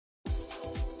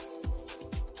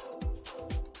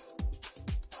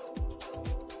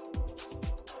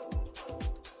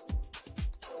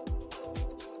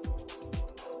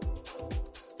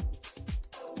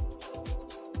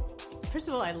First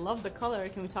of all, I love the color.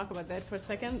 Can we talk about that for a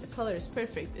second? The color is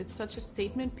perfect. It's such a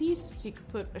statement piece. So you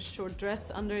could put a short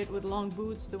dress under it with long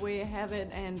boots the way I have it,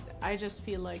 and I just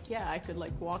feel like, yeah, I could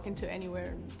like walk into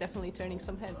anywhere, definitely turning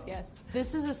some heads, yes.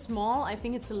 This is a small. I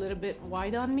think it's a little bit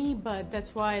wide on me, but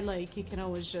that's why like you can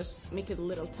always just make it a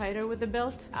little tighter with the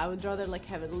belt. I would rather like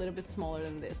have it a little bit smaller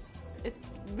than this. It's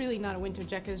really not a winter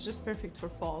jacket. It's just perfect for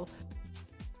fall.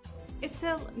 It's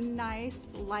a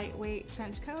nice, lightweight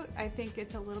trench coat. I think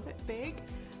it's a little bit big.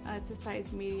 It's a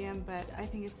size medium, but I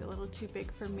think it's a little too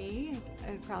big for me.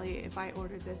 And probably if I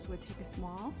ordered this, would take a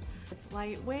small. It's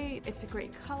lightweight, it's a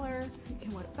great color. You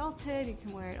can wear it belted, you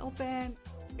can wear it open.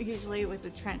 Usually with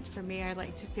the trench, for me, I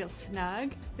like to feel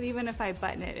snug. But even if I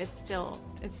button it, it's still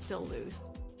loose.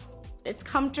 It's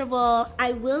comfortable.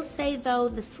 I will say though,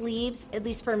 the sleeves, at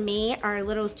least for me, are a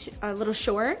little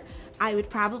short. I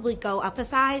would probably go up a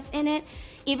size in it.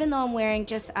 Even though I'm wearing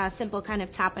just a simple kind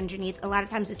of top underneath, a lot of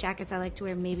times with jackets I like to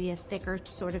wear maybe a thicker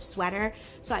sort of sweater.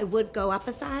 So I would go up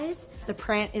a size. The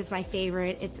print is my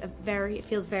favorite. It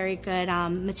feels very good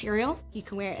material. You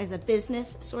can wear it as a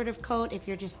business sort of coat if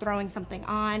you're just throwing something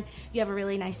on. You have a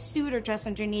really nice suit or dress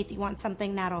underneath. You want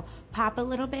something that'll pop a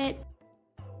little bit.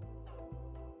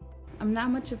 I'm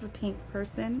not much of a pink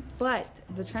person, but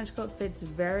the trench coat fits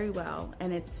very well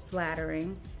and it's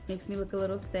flattering. Makes me look a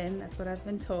little thin, that's what I've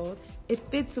been told. It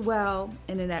fits well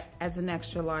as an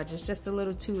extra large. It's just a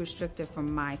little too restrictive for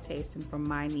my taste and for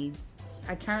my needs.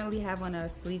 I currently have on a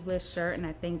sleeveless shirt and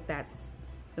I think that's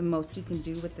the most you can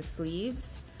do with the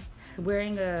sleeves.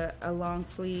 Wearing a long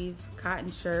sleeve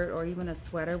cotton shirt or even a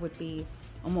sweater would be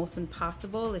almost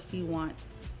impossible if you want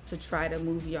to try to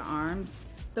move your arms.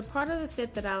 The part of the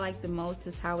fit that I like the most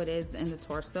is how it is in the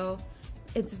torso.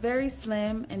 It's very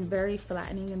slim and very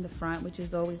flattening in the front, which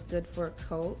is always good for a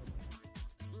coat.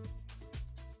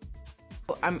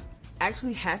 I'm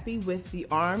actually happy with the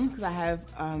arm because I have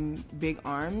big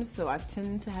arms, so I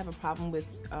tend to have a problem with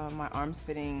my arms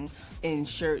fitting in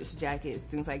shirts, jackets,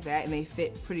 things like that, and they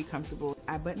fit pretty comfortable.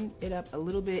 I buttoned it up a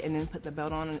little bit and then put the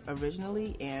belt on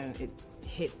originally, and it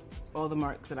hit all the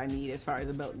marks that I need as far as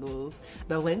the belt goes.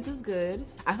 The length is good.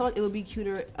 I feel like it would be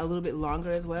cuter a little bit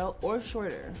longer as well, or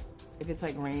shorter. If it's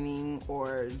like raining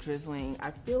or drizzling,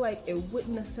 I feel like it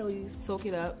wouldn't necessarily soak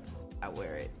it up. I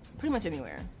wear it pretty much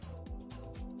anywhere.